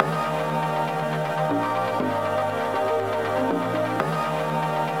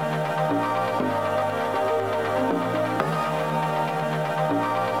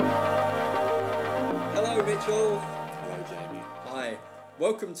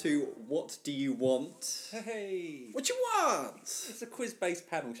to What Do You Want? Hey! What you want? It's a quiz-based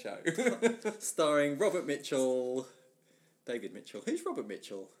panel show. Starring Robert Mitchell, David Mitchell. Who's Robert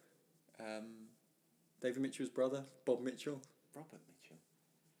Mitchell? David Mitchell's brother, Bob Mitchell. Robert Mitchell.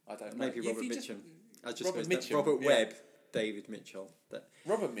 I don't know. Maybe Robert Mitchell. Robert Mitchum. Robert Webb, David Mitchell.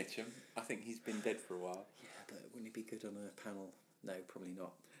 Robert Mitchum. I think he's been dead for a while. Yeah, but wouldn't he be good on a panel? No, probably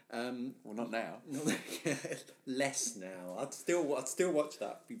not. Well, not now. Less now. I'd still watch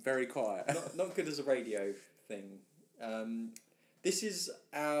that. Be very quiet. Not good as a radio thing. This is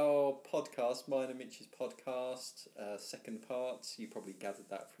our podcast, mine and Mitch's podcast, second part. You probably gathered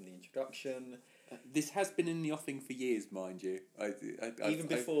that from the introduction. This has been in the offing for years, mind you. Even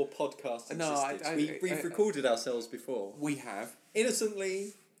before podcasts existed. We've recorded ourselves before. We have.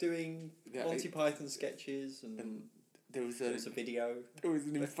 Innocently doing Monty Python sketches and there was a video. There was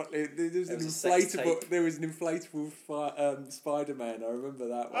an inflatable. There was an inflatable Spider-Man. I remember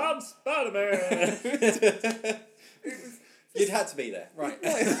that one. I'm Spider-Man. You'd had to be there, right?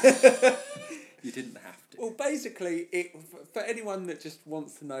 You didn't have to. Well, basically, for anyone that just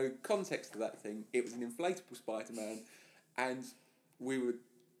wants to know context of that thing, it was an inflatable Spider-Man, and we were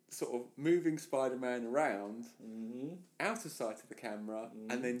sort of moving Spider-Man around out of sight of the camera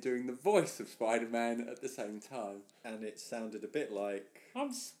and then doing the voice of Spider-Man at the same time. And it sounded a bit like...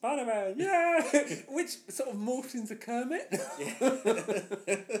 I'm Spider-Man, yeah! Which sort of morphed into Kermit.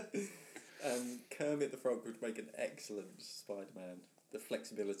 Kermit the Frog would make an excellent Spider-Man. The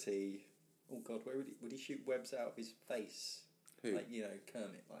flexibility... Oh God, where would he shoot webs out of his face? Who? Like,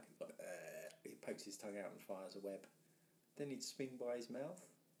 Kermit, he pokes his tongue out and fires a web. Then he'd swing by his mouth.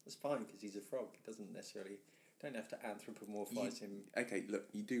 That's fine because he's a frog. It doesn't necessarily... Don't have to anthropomorphise him. Okay, look,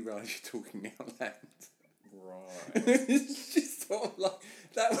 you do realise you're talking out loud. Right. It's just sort of like...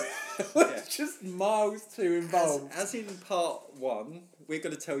 That was just miles too involved. As in part 1, we're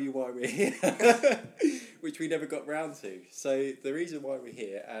going to tell you why we're here. Which we never got round to. So the reason why we're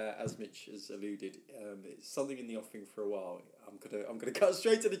here, as Mitch has alluded, it's something in the offing for a while. I'm gonna cut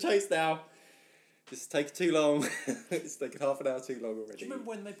straight to the chase now. This is taking too long. It's taken half an hour too long already. Do you remember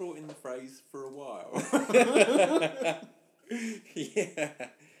when they brought in the phrase "for a while"? Yeah.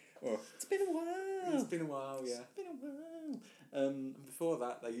 Well, it's been a while. It's been a while. Yeah. It's been a while. And before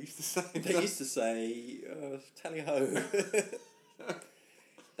that, they used to say. They used to say, "Tally ho."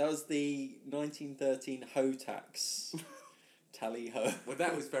 That was the 1913 Ho tax. Tally ho. Well,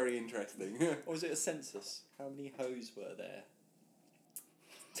 that was very interesting. Or was it a census? How many hoes were there?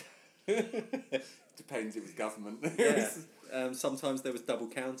 Depends, it was government. Yeah. Sometimes there was double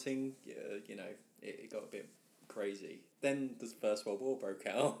counting. It got a bit crazy. Then the First World War broke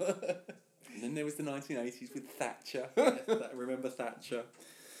out. And then there was the 1980s with Thatcher. Remember Thatcher?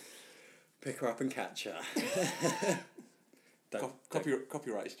 Pick her up and catch her.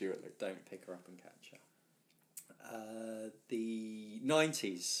 Copyright Stuart Luke. Don't pick her up and catch her. The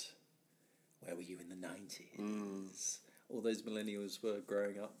 90s. Where were you in the 90s? All those millennials were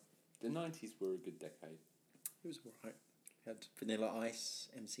growing up. The 90s were a good decade. It was alright. You had Vanilla Ice,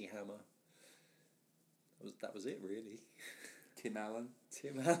 MC Hammer. That was it, really. Tim Allen,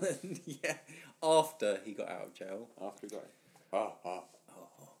 yeah. After he got out of jail.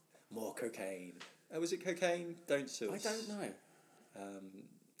 More cocaine. Was it cocaine? Don't sue us. I don't know.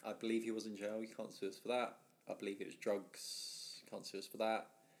 I believe he was in jail. You can't sue us for that. I believe it was drugs. You can't sue us for that.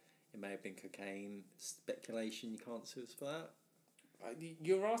 It may have been cocaine. Speculation. You can't sue us for that.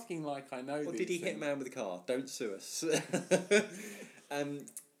 You're asking like I know. Or did he hit a man with a car? Don't sue us.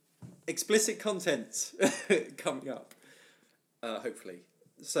 Explicit content coming up. Hopefully.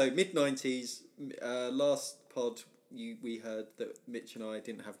 So mid-90s. Last pod. We heard that Mitch and I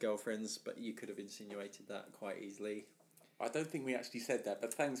didn't have girlfriends, but you could have insinuated that quite easily. I don't think we actually said that,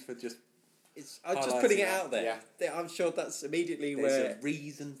 but thanks for just... I'm just putting it out there. Yeah. I'm sure that's immediately There's a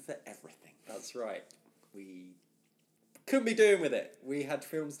reason for everything. That's right. We couldn't be doing with it. We had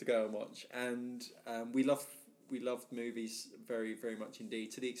films to go and watch, and we loved movies very, very much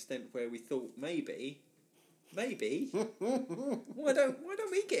indeed, to the extent where we thought maybe why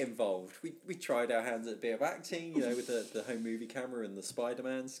don't we get involved? We tried our hands at a bit of acting, with the home movie camera and the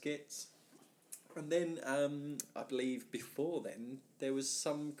Spider-Man skits, and then I believe before then there was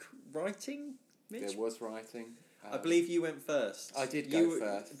some writing. Mitch? There was writing. I believe you went first. I did go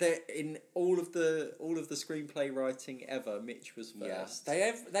first. In all of the screenplay writing ever, Mitch was first.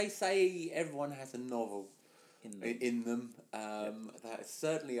 Yeah. They say everyone has a novel in them. That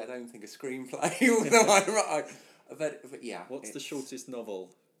certainly I don't think a screenplay. Although but yeah. What's the shortest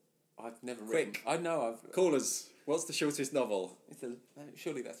novel? I've never written. Quick. I know I've callers. What's the shortest novel? It's a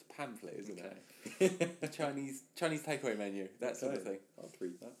surely that's a pamphlet, isn't it? Okay. A Chinese takeaway menu, that sort of thing. I'll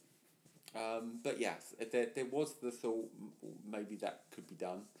read that. But yes, there was the thought maybe that could be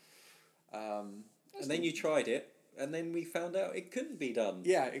done. And then you tried it, and then we found out it couldn't be done.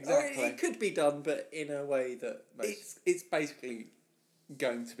 Yeah, exactly. Or it could be done, but in a way that It's basically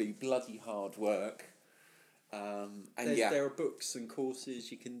going to be bloody hard work. And there are books and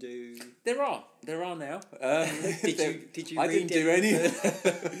courses you can do. There are now. Did you? I read didn't do it? any.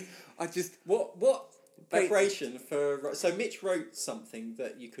 I just What preparation for? So Mitch wrote something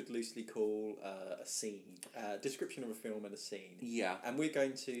that you could loosely call a scene, description of a film and a scene. Yeah, and we're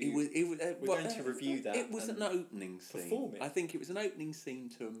going to. We're going to review that. It was an opening scene. Perform it. I think it was an opening scene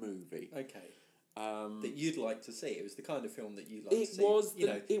to a movie. Okay. That you'd like to see. It was the kind of film that you like to see.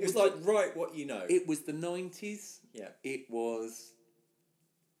 It was like write what you know. It was the 90s. Yeah. It was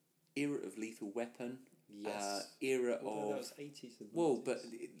era of Lethal Weapon. Yes. Era Although of that was 80s and 90s. Well, but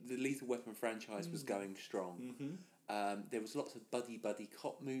the Lethal Weapon franchise was going strong. Mm-hmm. There was lots of buddy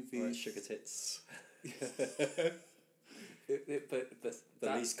cop movies. Right, Sugar Tits. but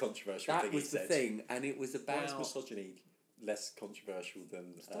the least controversial that thing was the thing, and it was Why about is misogyny less controversial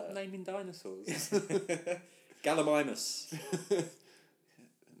than stop naming dinosaurs. Gallimimus.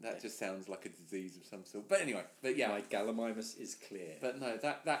 That just sounds like a disease of some sort. But anyway, My Gallimimus is clear. But no,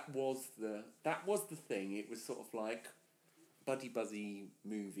 that was the thing. It was sort of like buddy buzzy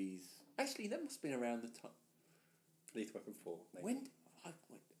movies. Actually, that must have been around the time. Lethal Weapon 4. Maybe.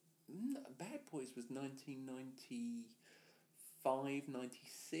 Bad Boys was 1995,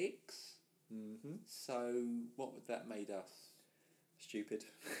 96. Mm-hmm. So what would that made us? Stupid.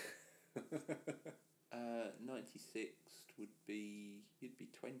 96 would be you'd be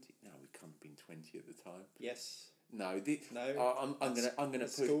 20. No, we can't have been 20 at the time. Yes. No. I'm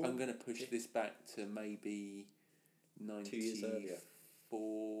gonna push this back to maybe 2 years earlier.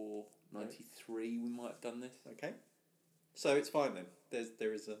 93. We might have done this. Okay. So it's fine then.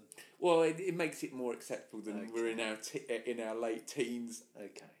 There is a. Well, it makes it more acceptable than we're in our late teens.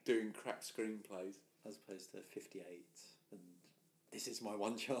 Okay. Doing crap screenplays as opposed to 58, and this is my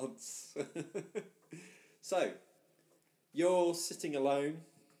one chance. So, you're sitting alone,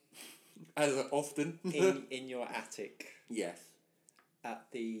 as often in your attic. Yes.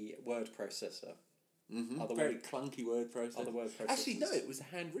 At the word processor. Mm-hmm. Very clunky word processor. Other word processors. Actually, no, it was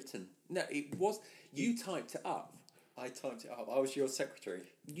handwritten. No, it was. You typed it up. I typed it up. I was your secretary.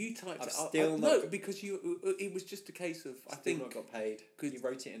 You typed it up. Still no, because you. It was just a case of I think not got paid. You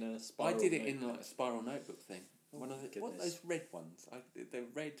wrote it in a spiral. I did it notebook. in like a spiral notebook thing. What are those red ones? They're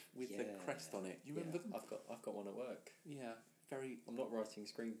red with the crest on it. You remember them? I've got one at work. Yeah, very. I'm not writing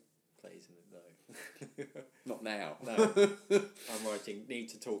screenplays in it though. Not now. No, I'm writing. Need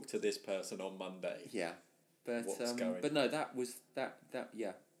to talk to this person on Monday. Yeah, but what's going? But no, that was that.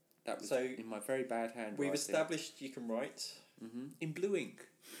 Yeah, that was so in my very bad handwriting. We've established you can write in blue ink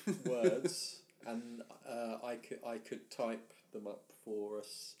words, and I could type them up for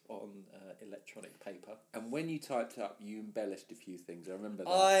us on electronic paper. And when you typed up, you embellished a few things. I remember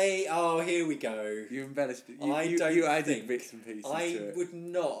that. Here we go. You embellished it. You added bits and pieces. I would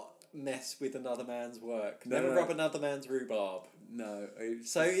not mess with another man's work. No, Never rub another man's rhubarb. No.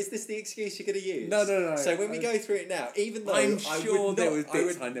 So is this the excuse you're going to use? No. So when we go through it now, even though I'm sure there was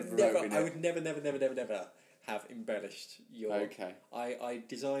bits I never wrote in it. I would never have embellished your. Okay. I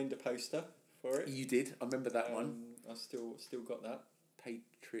designed a poster for it. You did. I remember that one. I still got that.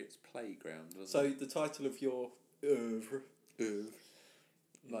 Patriots Playground. So the title of your oeuvre.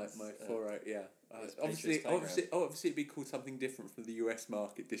 My foray, yeah. Obviously, it'd be called something different for the US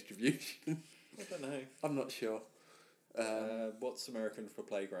market distribution. I don't know. I'm not sure. What's American for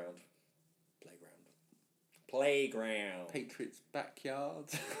playground? Playground. Patriots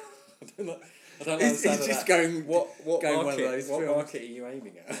Backyard. I don't know. It's just going. What going market? One of those what films. market are you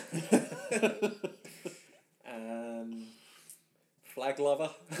aiming at? Flag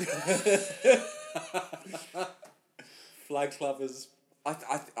lover. Flag lovers.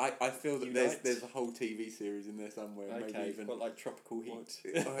 I feel that there's a whole TV series in there somewhere. Okay, maybe even like Tropical Heat.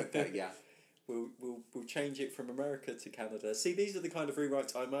 Yeah. We'll change it from America to Canada. See, these are the kind of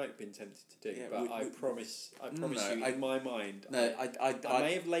rewrites I might have been tempted to do, Yeah, but I promise you, in my mind, No, I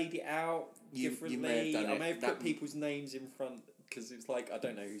may have laid it out differently. You may have done I it. may have put people's names in front because it's like I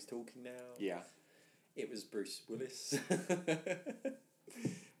don't know who's talking now. Yeah. It was Bruce Willis.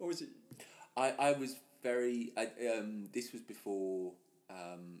 What was it? I was very. This was before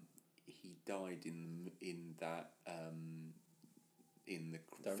he died in that. In the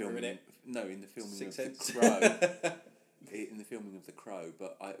filming, in the filming Sixth of Sense. The Crow. In the filming of The Crow,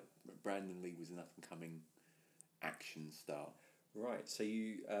 but Brandon Lee was an up and coming action star. Right, so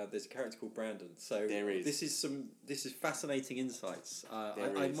you there's a character called Brandon. So There is. This is fascinating insights.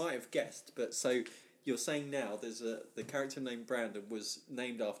 There I is. might have guessed, but so you're saying now the character named Brandon was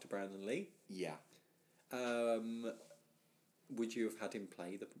named after Brandon Lee. Yeah. Would you have had him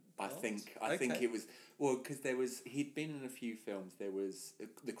play the part? I think it was because he'd been in a few films. There was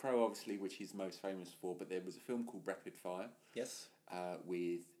The Crow, obviously, which he's most famous for, but there was a film called Rapid Fire. Yes.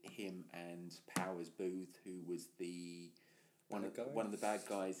 With him and Powers Booth, who was one of the bad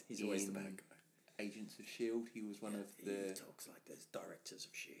guys. He's always the bad guy. Agents of S.H.I.E.L.D. He was one of the. He talks like there's directors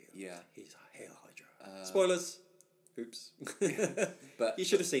of S.H.I.E.L.D. Yeah. He's a Hail Hydra. Spoilers. Oops. But you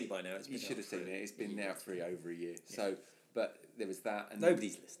should have seen it by now. You should have seen it. It's been out for over a year. Yeah. So, but there was that, and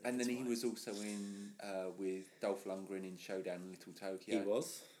nobody's listening. And then he was also in with Dolph Lundgren in Showdown in Little Tokyo. He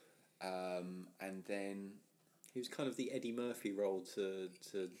was. And then he was kind of the Eddie Murphy role to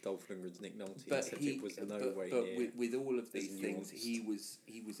Dolph Lundgren's Nick Nolte, except it was no way near. But with all of these things, he was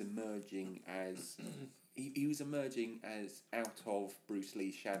emerging as he was emerging as out of Bruce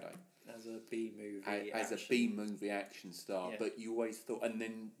Lee's shadow. As a B movie action star, yeah. But you always thought, and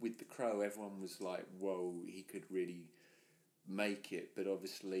then with The Crow, everyone was like, "Whoa, he could really make it." But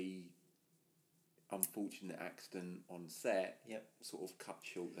obviously, unfortunate accident on set, sort of cut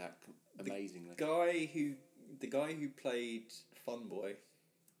short that amazingly. The guy who played Fun Boy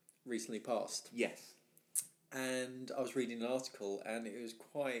recently passed. Yes, and I was reading an article, and it was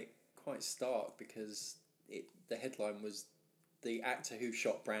quite stark because the headline was, "The actor who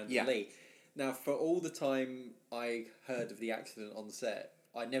shot Brandon Lee." Now, for all the time I heard of the accident on the set,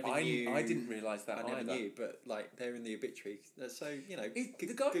 I knew. I didn't realise that I never knew, but like they're in the obituary, so you know.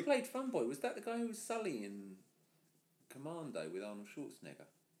 The guy who played Fun Boy, was that the guy who was Sully in Commando with Arnold Schwarzenegger?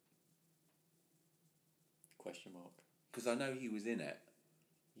 Question mark. Because I know he was in it.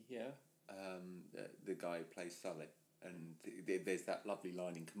 Yeah. The guy who plays Sully, and there's that lovely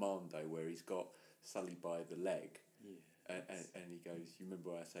line in Commando where he's got Sully by the leg. Yeah. And he goes, "You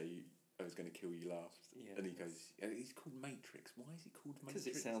remember I say I was going to kill you last?" Yeah. And he goes, "He's called Matrix. Why is he called Matrix?"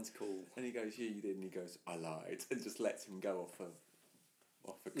 Because it sounds cool. And he goes, "Yeah, you did." And he goes, "I lied," and just lets him go off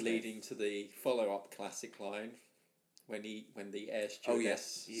a cliff. Leading to the follow-up classic line when the air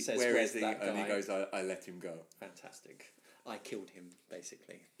stewardess says, "Where is he?" That guy? And he goes, I let him go. Fantastic. I killed him,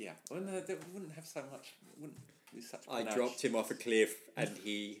 basically. Yeah. Well, no, they wouldn't have so much. Wouldn't with such. I dropped him off a cliff, and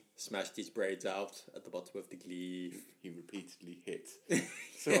he smashed his braids out at the bottom of the cliff. He repeatedly hit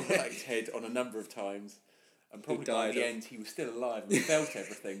sort of like his head on a number of times, and probably by the end he was still alive and felt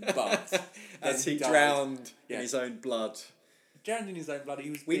everything, but as he drowned in his own blood. Drowned in his own blood.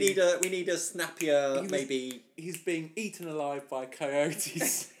 We need a snappier maybe. He's being eaten alive by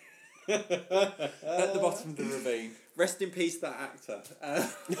coyotes at the bottom of the ravine. Rest in peace, that actor.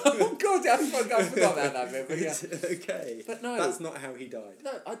 Oh God, I forgot about that bit. But yeah. Okay, but no, that's not how he died.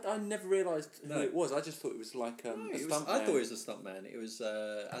 No, I never realised who it was. I just thought it was like a stuntman. I thought it was a stuntman. It was,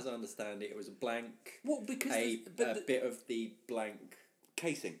 as I understand it, was a blank. Well, because a bit of the blank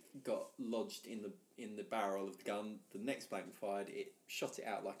casing got lodged in the barrel of the gun. The next blank fired. It shot it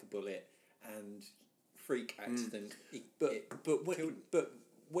out like a bullet, and freak accident. But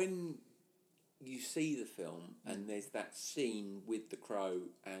when you see the film and there's that scene with the Crow,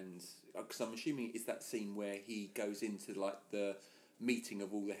 and because I'm assuming it's that scene where he goes into like the meeting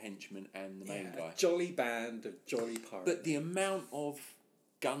of all the henchmen and the main guy. Jolly band of jolly pirates. But the amount of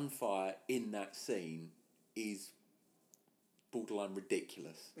gunfire in that scene is borderline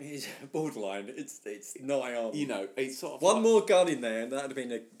ridiculous. It's borderline. It's nigh on. You know, it's sort of one more gun in there, and that would have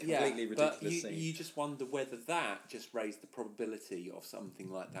been a completely ridiculous scene. You just wonder whether that just raised the probability of something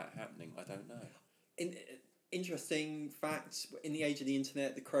like that happening. I don't know. Interesting fact: in the age of the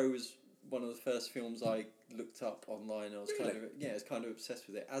internet, The Crow was one of the first films I looked up online. I was I was kind of obsessed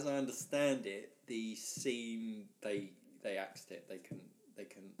with it. As I understand it, the scene they axed it. They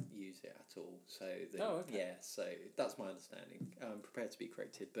couldn't use it at all. So so that's my understanding. I'm prepared to be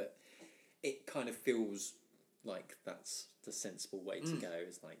corrected, but it kind of feels like that's the sensible way to go.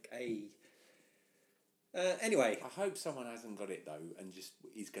 It's like anyway. I hope someone hasn't got it though, and just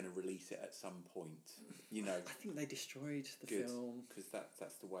is going to release it at some point. You know, I think they destroyed the film because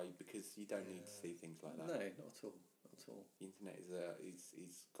that's the way. Because you don't need to see things like that. No, not at all. Not at all. The internet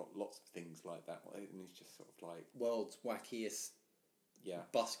is got lots of things like that, and it's just sort of like world's wackiest. Yeah,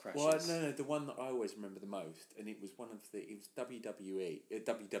 bus crashes. Well, no, the one that I always remember the most, and it was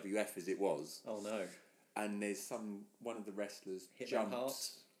WWF as it was. Oh no! And there's one of the wrestlers jumped.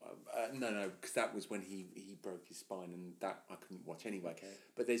 No, because that was when he broke his spine, and that I couldn't watch anyway. Okay.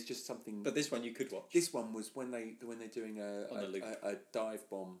 But there's just something. But this one you could watch. This one was when they're doing a dive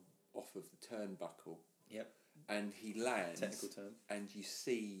bomb off of the turnbuckle. Yep. and he lands. Technical term. And you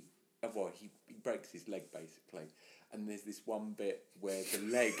see, he breaks his leg basically, and there's this one bit where the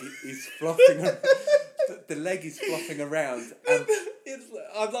leg is flopping. The leg is flopping around. And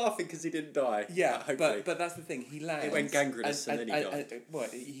I'm laughing because he didn't die. yeah, but that's the thing. He lands. It went gangrenous and then he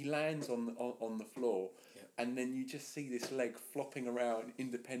died. He lands on the floor. And then you just see this leg flopping around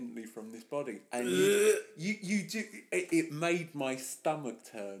independently from this body, and you do. It made my stomach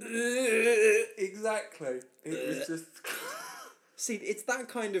turn. Exactly. It was just. See, it's that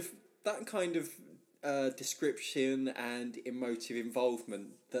kind of description and emotive involvement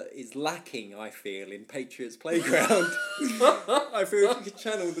that is lacking, I feel, in Patriots Playground. I feel if you could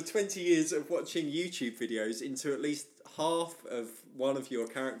channel the 20 years of watching YouTube videos into at least half of one of your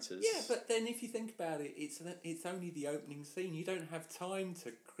characters. Yeah, but then if you think about it, it's only the opening scene. You don't have time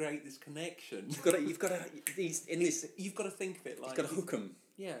to create this connection. You've got to You've got to think of it like you've got to hook them.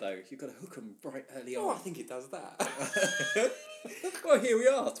 Yeah. Though you've got to hook them right early Oh, on. I think it does that. Well, here we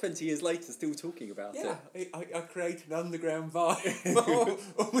are, 20 years later, still talking about it. I created an underground vibe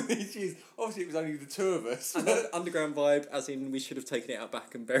all these years. Obviously, it was only the two of us. An underground vibe, as in we should have taken it out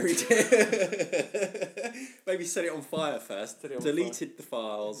back and buried it. Maybe set it on fire first, deleted the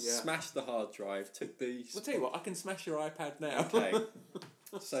files, smashed the hard drive, took the... I'll tell you what, I can smash your iPad now. Okay.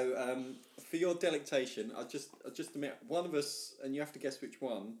 So, for your delectation, I'll just admit, one of us, and you have to guess which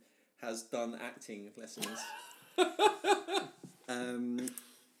one, has done acting lessons.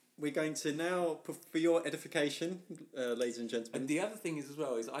 We're going to now, for your edification, ladies and gentlemen. And the other thing is as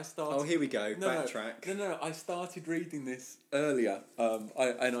well, is I started... Oh, here we go, backtrack. No, I started reading this earlier,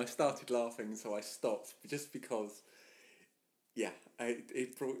 I started laughing, so I stopped, just because,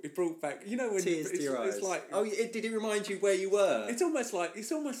 it brought back, you know, when tears to your eyes. It's like, did it remind you where you were? It's almost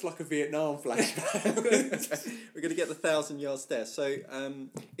like a Vietnam flashback. We're going to get the 1,000-yard stare. So,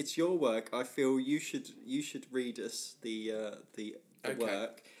 it's your work. I feel you should read us the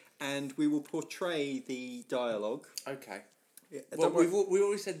work, and we will portray the dialogue. Okay. Yeah, well, we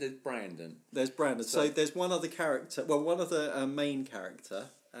always said there's Brandon. There's Brandon. So there's one other character. Well, one other main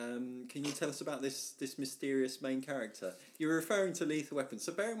character. Can you tell us about this mysterious main character? You're referring to Lethal Weapon.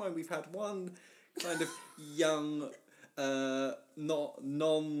 So bear in mind we've had one kind of young,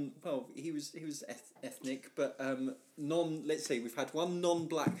 he was ethnic, but let's say we've had one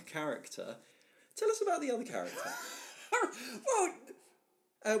non-black character. Tell us about the other character. Well,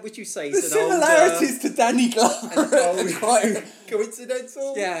 would you say the he's an similarities to Danny Glover are quite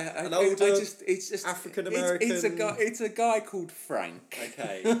coincidental? Yeah, it's just African American. It's a guy called Frank.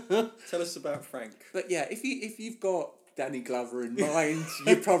 Okay, tell us about Frank. But yeah, if you've got Danny Glover in mind,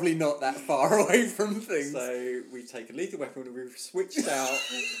 you're probably not that far away from things. So we've taken Lethal Weapon and we've switched out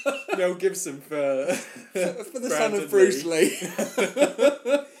Mel Gibson for the son of Bruce Lee.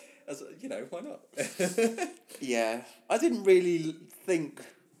 As you know, why not? Yeah, I didn't really think.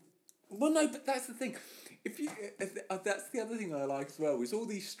 Well, no, but that's the thing. That's the other thing I like as well, was all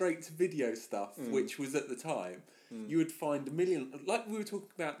these straight to video stuff, which was at the time. You would find a million, like we were talking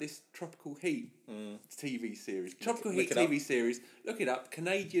about this Tropical Heat TV series. Tropical Heat TV series. Look it up.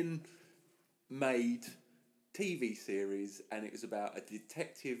 Canadian made TV series, and it was about a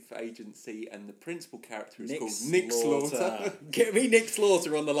detective agency, and the principal character is called Nick Slaughter. Get me Nick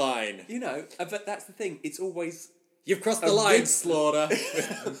Slaughter on the line. You know, but that's the thing. It's always... You've crossed the line, Slaughter.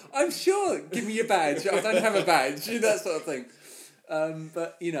 I'm sure. Give me your badge. I don't have a badge. That sort of thing.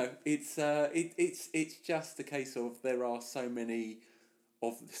 But you know, it's just a case of there are so many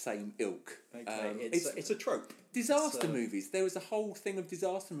of the same ilk. Okay, it's a trope. Disaster movies. There was a whole thing of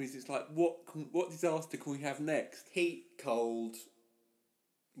disaster movies. It's like, what disaster can we have next? Heat, cold,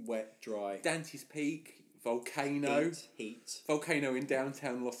 wet, dry. Dante's Peak. Volcano. Heat. Volcano in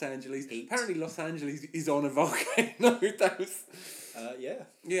downtown Los Angeles. Heat. Apparently Los Angeles is on a volcano. Yeah.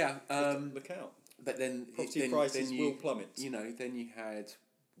 Yeah. Look out. But then... Property prices will plummet. You know, then you had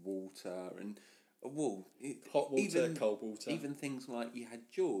water and... hot water, cold water. Even things like you had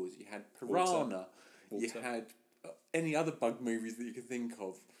Jaws, you had Piranha, you had any other bug movies that you could think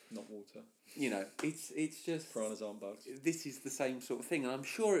of. Not water. You know, it's just... Piranhas aren't bugs. This is the same sort of thing, and I'm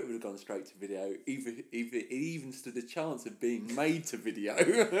sure it would have gone straight to video, if it even stood a chance of being made to video.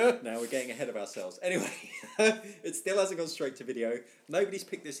 Now we're getting ahead of ourselves. Anyway, it still hasn't gone straight to video. Nobody's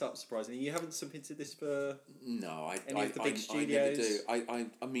picked this up, surprisingly. You haven't submitted this for... No, any of the big studios? I never do.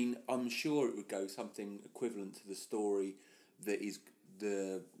 I mean, I'm sure it would go something equivalent to the story that is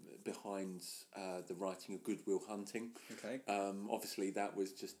behind the writing of Good Will Hunting. Okay. Obviously, that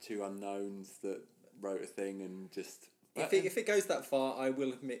was just two unknowns that wrote a thing and just If it goes that far, I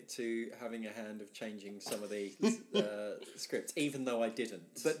will admit to having a hand of changing some of the scripts, even though I didn't.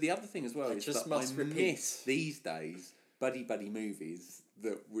 But the other thing as well I is just that must I repeat. miss these days buddy movies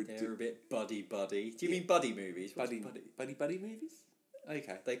that would They're a bit buddy. Do you mean buddy movies? What's buddy movies?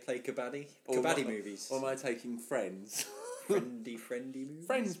 Okay. They play kabaddi. Or Kabaddi am I- movies. Or am I taking Friends? Friendly movies.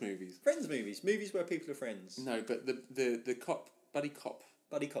 Friends movies. Friends movies. Movies where people are friends. No, but the buddy cop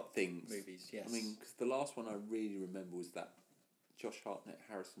Buddy cop things. movies. Yes. I mean, because the last one I really remember was that Josh Hartnett,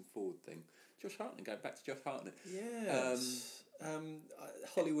 Harrison Ford thing. Josh Hartnett, going back to Josh Hartnett. Yes.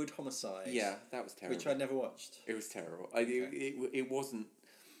 Hollywood Homicide. Yeah, that was terrible. Which I never watched. It was terrible. It wasn't.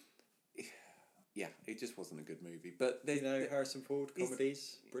 Yeah, it just wasn't a good movie. But Harrison Ford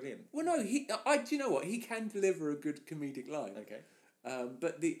comedies, brilliant. Well, no, do you know what? He can deliver a good comedic line. Okay.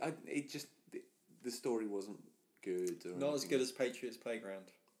 But the story wasn't good. Or Not as anything. good as Patriots Playground.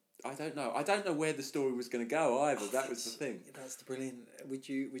 I don't know. I don't know where the story was going to go either. That was the thing. That's the brilliant. Would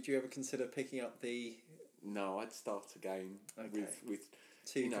you ever consider picking up the No, I'd start again with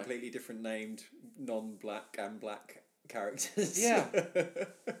two completely different named non-black and black characters? Yeah.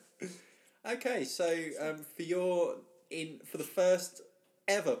 Okay, so for the first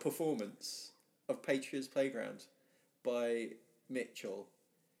ever performance of Patriots Playground by Mitchell,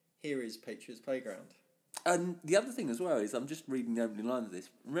 here is Patriots Playground. And the other thing as well is I'm just reading the opening line of this.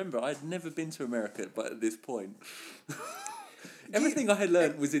 Remember, I'd never been to America, but at this point, everything I had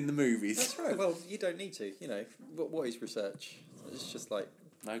learned was in the movies. That's right. Well, you don't need to. What is research? It's just like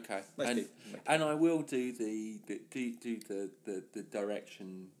Okay, most and I will do the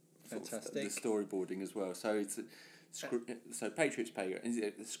direction, Fantastic. the storyboarding as well. So it's so Patriots Playground.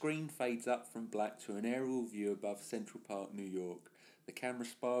 The screen fades up from black to an aerial view above Central Park, New York. The camera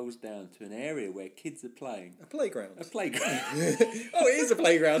spirals down to an area where kids are playing. a playground. A playground. Oh, it is a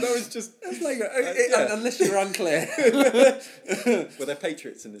playground. I was just A playground. yeah. Unless you're unclear. Were there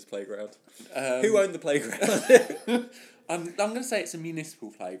patriots in this playground? Who Who owned the playground? I'm going to say it's a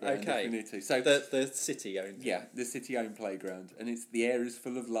municipal playground. Okay. If we need to. So the city owned. yeah, the city-owned playground, and the area's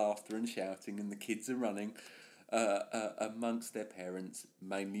full of laughter and shouting, and the kids are running amongst their parents,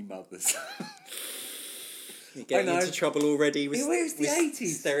 mainly mothers. You're getting into trouble already with, It was the 80s.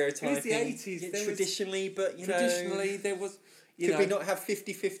 stereotyping. It was the 80s. Yeah, There was- traditionally, but Traditionally, there was. could we not have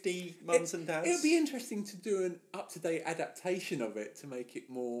 50-50 mums and dads? It would be interesting to do an up-to-date adaptation of it to make it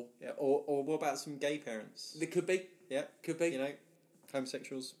more. Yeah, or what about some gay parents? There could be. Yeah, Could be.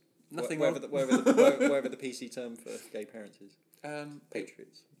 Homosexuals. Nothing whatever wrong. whatever the PC term for gay parents is.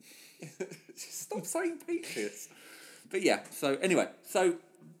 Patriots. Stop saying patriots. But yeah. So anyway. So.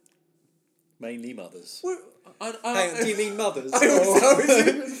 Mainly mothers. Well, Hang on, do you mean mothers? I was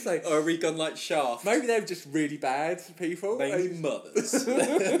going to say. Or have we gone like Shaft? Maybe they were just really bad people. Mainly mothers.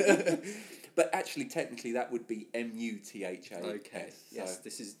 But actually, technically, that would be MUTHA. Okay. Yes, So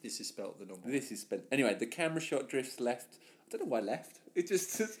this is spelt the normal. this is spent. Anyway, the camera shot drifts left. I don't know why left. It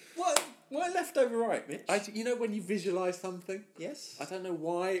just. Why left over right, Mitch? You know when you visualise something? Yes. I don't know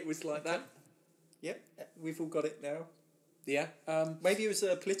why it was like that. Yep, we've all got it now. Yeah. Maybe it was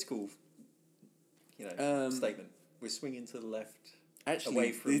a political, Um, statement. We're swinging to the left. Actually,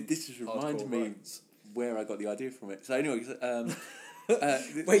 away from this has reminded hardcore me rights. where I got the idea from it. So anyway,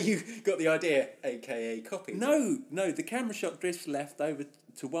 Where you got the idea, aka copy. No, the camera shot drifts left over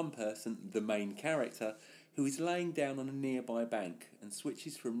to one person, the main character, who is laying down on a nearby bank and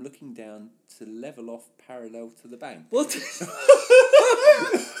switches from looking down to level off parallel to the bank. What?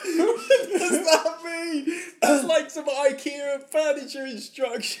 What does that mean? That's like some IKEA furniture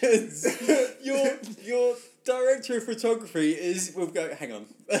instructions. Your director of photography is. We'll go. Hang on.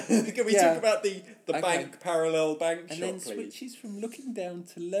 Can we talk about the Okay. bank parallel bank And shot, then please? switches from looking down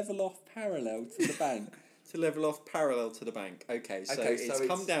to level off parallel to the bank. To level off parallel to the bank. Okay, so Okay, so it's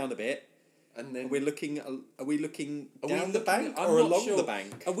come it's- down a bit. And then Are we looking down we the looking- bank I'm or not along sure. the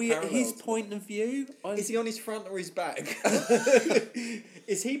bank? Are we at Parallel his to the point bank? of view? Is he on his front or his back?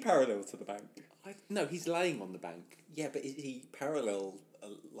 Is he parallel to the bank? No, he's laying on the bank. Yeah, but is he parallel?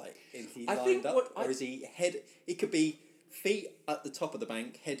 Is he I lined think up, what or is he head? It could be feet at the top of the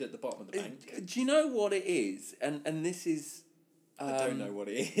bank, head at the bottom of the bank. Do you know what it is? And this is. I don't know what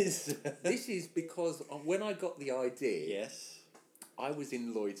it is. This is because when I got the idea, Yes. I was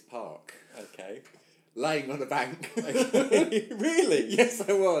in Lloyd's Park, Okay. laying on a bank. Really? Yes,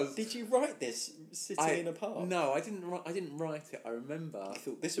 I was. Did you write this sitting in a park? No, I didn't write it. I remember. I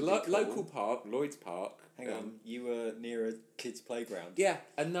thought this would be cool. Local park, Lloyd's Park. Hang on, you were near a kid's playground. Yeah,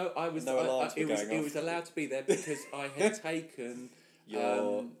 and no, I was. No alarms were it was. going It off. was allowed to be there because I had taken.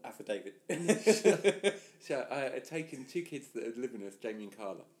 Your affidavit. So I had taken two kids that had lived with us, Jamie and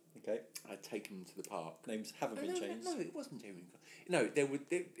Carla. Okay. I'd taken them to the park. Names haven't been changed. No, it wasn't Jamie. No,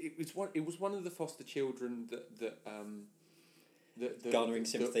 it was one of the foster children that Garnering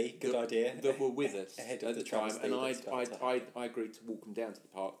sympathy. Good idea. That were with us Ahead at of the the time, travesty and that's about to happen. I agreed to walk them down to the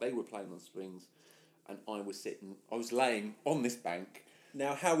park. They were playing on swings, and I was laying on this bank,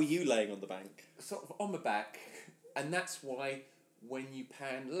 Now, how were you laying on the bank? sort of on my back, and that's why when you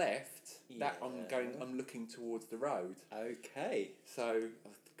pan left, that I'm looking towards the road. Okay. So, oh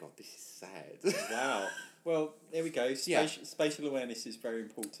God, this is sad. Wow. Well, there we go. Yeah. Spatial awareness is very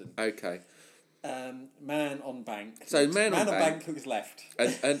important. Okay. Man on bank. So man on bank looks left.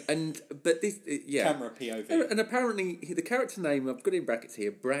 But this Camera POV. And apparently the character name I've got in brackets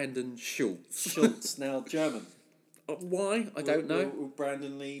here, Brandon Schultz. Schultz, now German. Why? I don't know. Will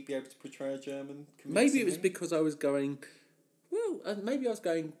Brandon Lee be able to portray a German? Maybe it was convincingly? because I was going. Well, maybe I was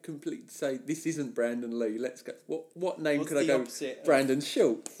going complete to say this isn't Brandon Lee. Let's go. What name What's could I the go? opposite of- Brandon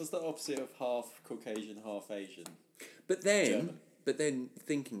Schultz. What's the opposite of half Caucasian, half Asian? But German. then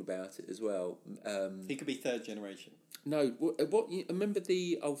thinking about it as well. He could be third generation. No, what you remember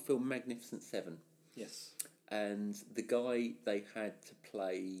the old film Magnificent Seven, Yes. and the guy they had to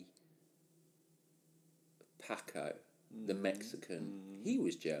play Paco, the Mexican, he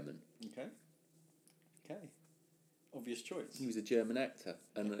was German. Okay. Obvious choice. He was a German actor,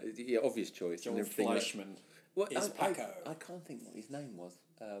 and obvious choice. John and everything like- Fleischmann. Well, is Paco. I can't think what his name was.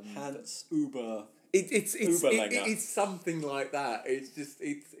 Hans Uber. It's Uberlänger. it's something like that. It's just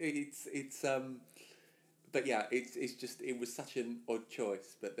but yeah, it's just it was such an odd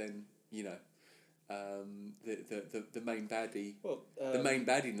choice. But then the main baddie, Well, the main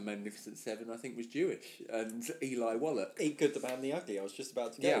baddie in the Magnificent Seven, I think was Jewish, and Eli Wallach. Eat Good, the Bad, and the Ugly. I was just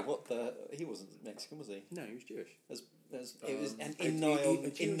about to go. Yeah. What the? He wasn't Mexican, was he? No, he was Jewish. It was an I in-nigh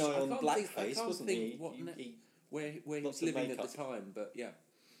on can't blackface, can't wasn't think he? what He- where he was lots of living at makeup. the time, but yeah.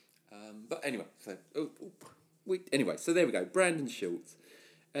 But anyway, so anyway, so there we go. Brandon Schultz,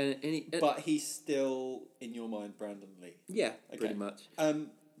 and but he's still in your mind, Brandon Lee. yeah, Okay. pretty much.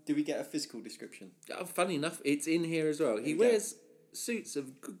 Do we get a physical description? Funny enough, it's in here as well. He we go. wears suits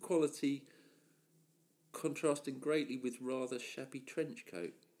of good quality, contrasting greatly with rather shabby trench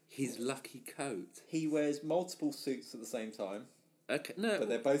coat. His lucky coat. He wears multiple suits at the same time, Okay, no. but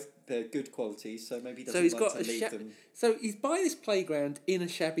they're good quality. So maybe he doesn't So he's like got to a leave them. So he's by this playground in a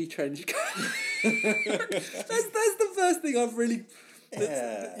shabby trench coat. that's the first thing I've really.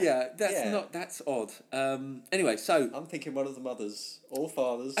 That's odd. Anyway, so I'm thinking one of the mothers or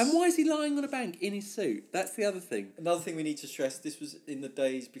fathers. and why is he lying on a bank in his suit? That's the other thing. Another thing we need to stress: this was in the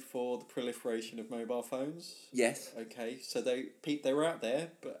days before the proliferation of mobile phones. Yes. Okay, so they were out there,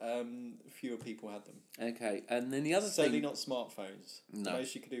 but fewer people had them. Okay, and then the other Certainly thing. not smartphones. No. The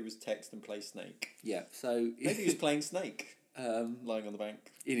most you could do was text and play Snake. Yeah. So Maybe he was playing Snake, lying on the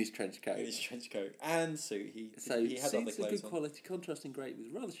bank in his trench coat. in his trench coat and suit. He So had other suits of clothes good on. quality, contrasting great with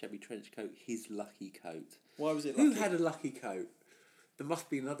rather shabby trench coat. His lucky coat. Why was it Who lucky? had a lucky coat? There must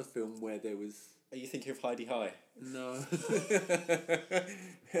be another film where there was Are you thinking of Heidi High? no.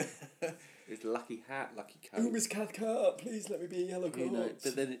 It's lucky hat, lucky coat. Oh, Miss Cathcart, please let me be a yellow You know, coat.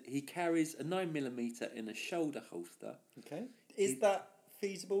 but then he carries a 9mm in a shoulder holster. Okay. Is that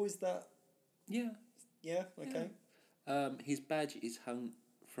feasible? Is that... Yeah. Yeah, okay. His badge is hung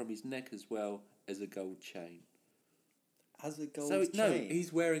from his neck as well as a gold chain. As a gold So chain? no,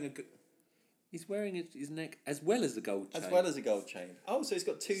 he's wearing He's wearing his neck as well as a gold chain. As well as a gold chain. Oh, so he's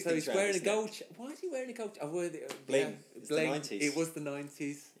got two So things he's round wearing a his neck. gold chain. Why is he wearing a gold chain? Bling. It's the bling. 90s. It was the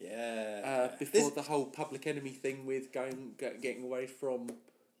 90s. Yeah. Before the whole Public Enemy thing with getting away from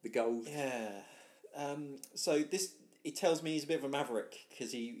the gold. Yeah. So this... It tells me he's a bit of a maverick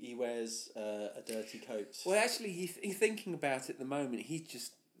because he wears a dirty coat. Well, actually, he's thinking about it at the moment. He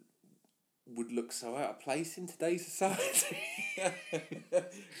just would look so out of place in today's society.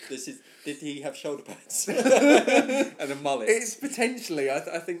 Did he have shoulder pads and a mullet? It's potentially. I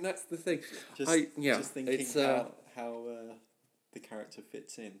think that's the thing. Just thinking how the character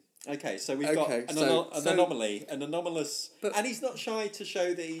fits in. Okay, so we've got an anomaly, an anomalous, and he's not shy to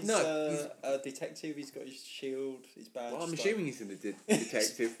show that he's a detective. He's got his shield, his badge. Well, I'm assuming he's a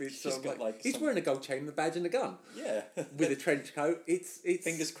detective. He's wearing a gold chain, a badge, and a gun. Yeah, with a trench coat. It's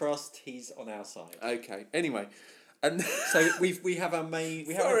fingers crossed. He's on our side. Okay. Anyway, and so we have our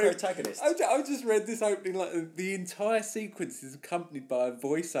protagonist. I just read this opening like the entire sequence is accompanied by a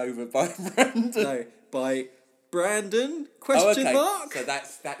voiceover by Brandon. No, by Brandon ? So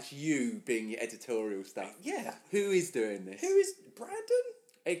that's you being your editorial stuff. Yeah. Who is doing this? Who is Brandon?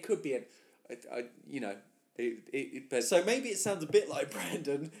 It could be but so maybe it sounds a bit like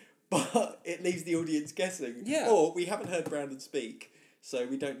Brandon, but it leaves the audience guessing. Yeah. Or we haven't heard Brandon speak, So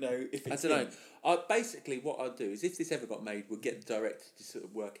we don't know if I it's don't know. him. Basically, what I'd do is if this ever got made, we'll get the director to sort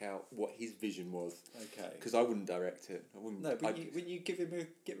of work out what his vision was. Okay. Because I wouldn't direct it. I wouldn't. No, but I'd- wouldn't you give him a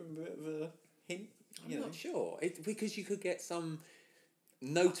bit of a hint? I'm not sure. Because you could get some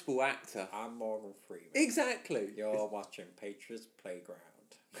notable actor. I'm Morgan Freeman. Exactly. You're watching Patriots Playground.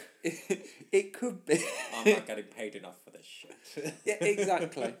 It could be. I'm not getting paid enough for this shit. Yeah,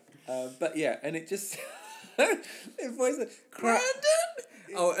 exactly. But yeah, and it just. It was Brandon.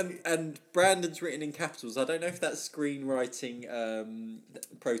 Oh, and Brandon's written in capitals. I don't know if that's screenwriting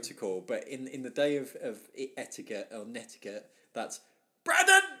protocol, but in the day of etiquette or netiquette, that's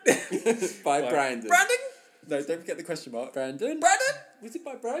Brandon By Brandon. Brandon. No, don't forget the question mark. Brandon. Brandon. Was it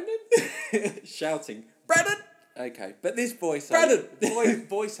by Brandon? Shouting Brandon. Okay, but this voiceover, Brandon!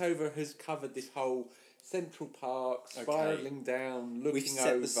 voiceover has covered this whole Central Park, spiralling down, looking We've set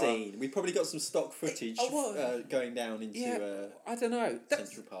over. the scene. We've probably got some stock footage well, going down into I don't know.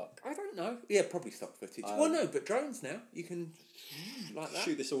 Central Park. I don't know. Yeah, probably stock footage. Well, no, but drones now. You can like that.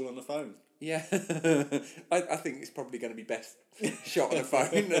 Shoot this all on the phone. Yeah, I think it's probably going to be best shot on a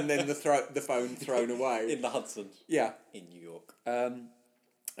phone and then the phone thrown away In the Hudson. Yeah, In New York. and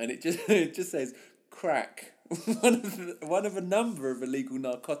it just says crack. One of a number of illegal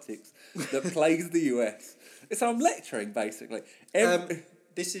narcotics that plagues the US. So I'm lecturing basically.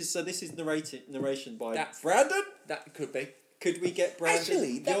 This is narration by That's- Brandon. That could be. Could we get Brandon?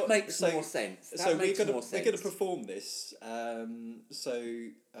 Actually, that makes more sense. So Makes we're more gonna sense. perform this.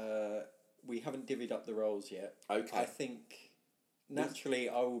 We haven't divvied up the roles yet. Okay. I think naturally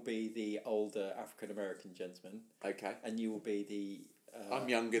I will be the older African American gentleman, Okay. and you will be the. I'm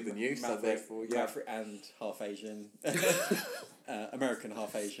younger than you, so Maverick, therefore, yeah. and half Asian, American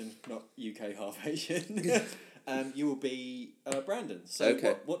half Asian, not UK half Asian. You will be Brandon. So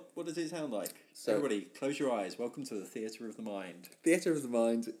Okay. what does it sound like? So- Everybody, close your eyes. Welcome to the Theatre of the Mind. Theatre of the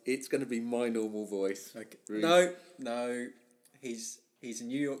Mind. It's going to be my normal voice. Okay. Really. No, he's a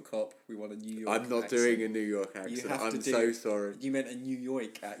New York cop. We want a New York. I'm not accent. doing a New York accent. have to I'm do- so sorry. You meant a New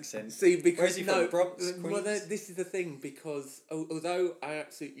York accent. See, because Where's he from? no, Bronx, well, Queens? this is the thing. Because although I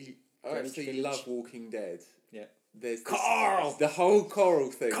absolutely Village. love Walking Dead, Yeah. there's this, Carl! the whole Coral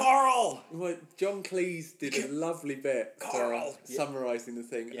thing. Carl. Well, John Cleese did a lovely bit Coral! summarising the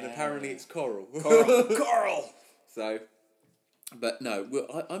thing, and Yeah. apparently it's Coral. Carl. So, but no,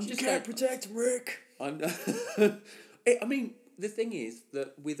 well, I'm just going. protect him, Rick. I'm. I mean, the thing is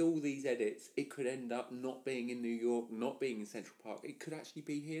that with all these edits, it could end up not being in New York, not being in Central Park. It could actually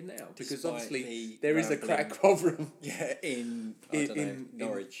be here now because Despite obviously the there is a rambling- crack problem. Yeah, in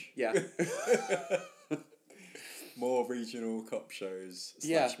Norwich. Yeah. More regional cop shows /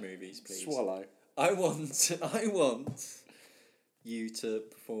 Yeah. movies, please. Swallow. I want you to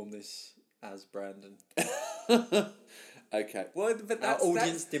perform this as Brandon. Okay. Well, but Our that's,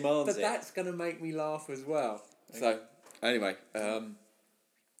 audience demands but it. that's going to make me laugh as well. So, anyway,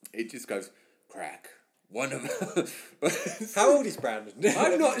 it just goes crack. One of How old is Brandon?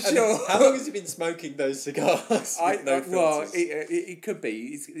 I'm not And sure. How long has he been smoking those cigars? with no well, filters? it could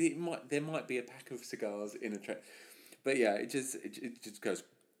be. There might be a pack of cigars in a tray, but yeah, it just goes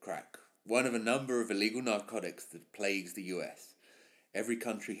crack. One of a number of illegal narcotics that plagues the U.S. Every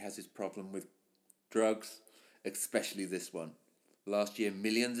country has its problem with drugs, especially this one. Last year,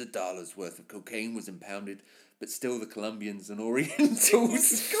 millions of dollars worth of cocaine was impounded, but still the Colombians and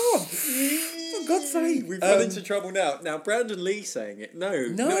Orientals. God, for God's sake, We've run into trouble now. Now, Brandon Lee saying it. No,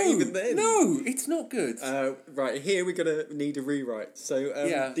 not even then. No, it's not good. Right, here we're going to need a rewrite. So,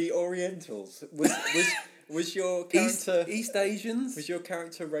 Yeah. the Orientals. Was your character... East Asians. Was your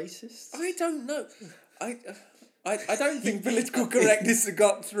character racist? I don't know. I don't think political correctness has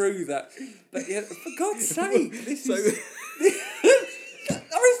got through that. But yeah, for God's sake, this is.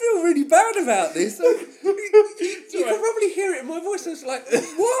 I feel really bad about this. You can probably hear it in my voice. I was like,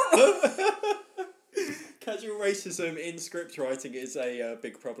 what? Casual racism in script writing is a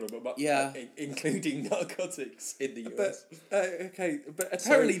big problem, Yeah. including narcotics in the US. Okay, but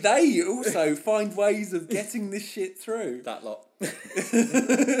apparently they also find ways of getting this shit through. That lot.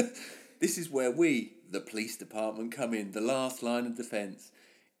 This is where we, the police department, come in, the last line of defence.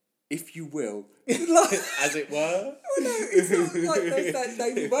 If you will. As it were. Oh, no, it's not like there's that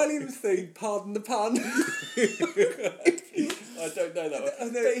David Williams thing, pardon the pun. I don't know that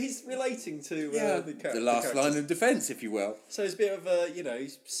one. But he's relating to the character. The last line of defence, if you will. So it's a bit of a,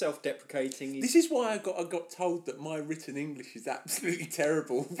 he's self-deprecating. This is why I got told that my written English is absolutely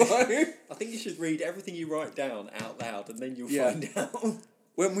terrible. I think you should read everything you write down out loud and then you'll find out.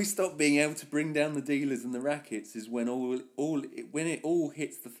 When we stop being able to bring down the dealers and the rackets is when when it all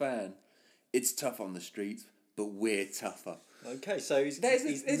hits the fan. It's tough on the streets, but we're tougher. Okay, so he's There's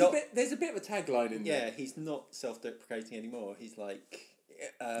not. a bit of a tagline in there. Yeah, he's not self-deprecating anymore. He's like,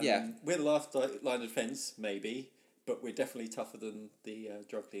 Yeah. we're the last line of defence, maybe, but we're definitely tougher than the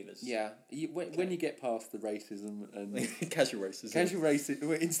drug dealers. Yeah, when you get past the racism and Casual racism. casual racism,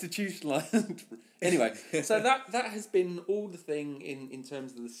 we're institutionalized. Anyway, so that has been all the thing in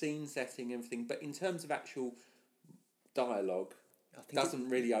terms of the scene setting, everything. But in terms of actual dialogue, I think doesn't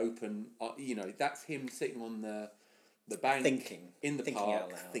really open. That's him sitting on the bank, thinking in the thinking park,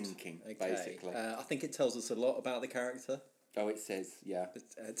 out loud. thinking Okay. basically. I think it tells us a lot about the character. Oh, it says, yeah.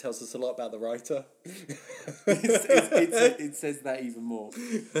 It tells us a lot about the writer. It says that even more.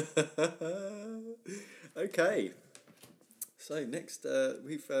 Okay. So next,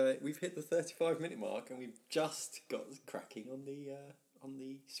 we've hit the 35-minute mark, and we've just got cracking on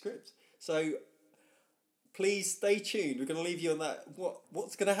the script. So please stay tuned. We're going to leave you on that.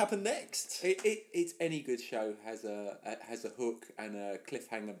 What's going to happen next? It's any good show has a hook and a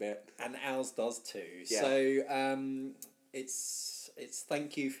cliffhanger bit, And ours does too. Yeah. So it's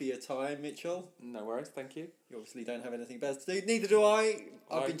thank you for your time, Mitchell. No worries, thank you. You obviously don't have anything better to do. Neither do I.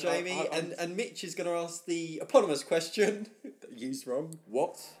 I've been Jamie, and Mitch is going to ask the eponymous question that you used wrong.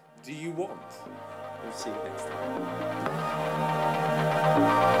 What do you want? We'll see you next time.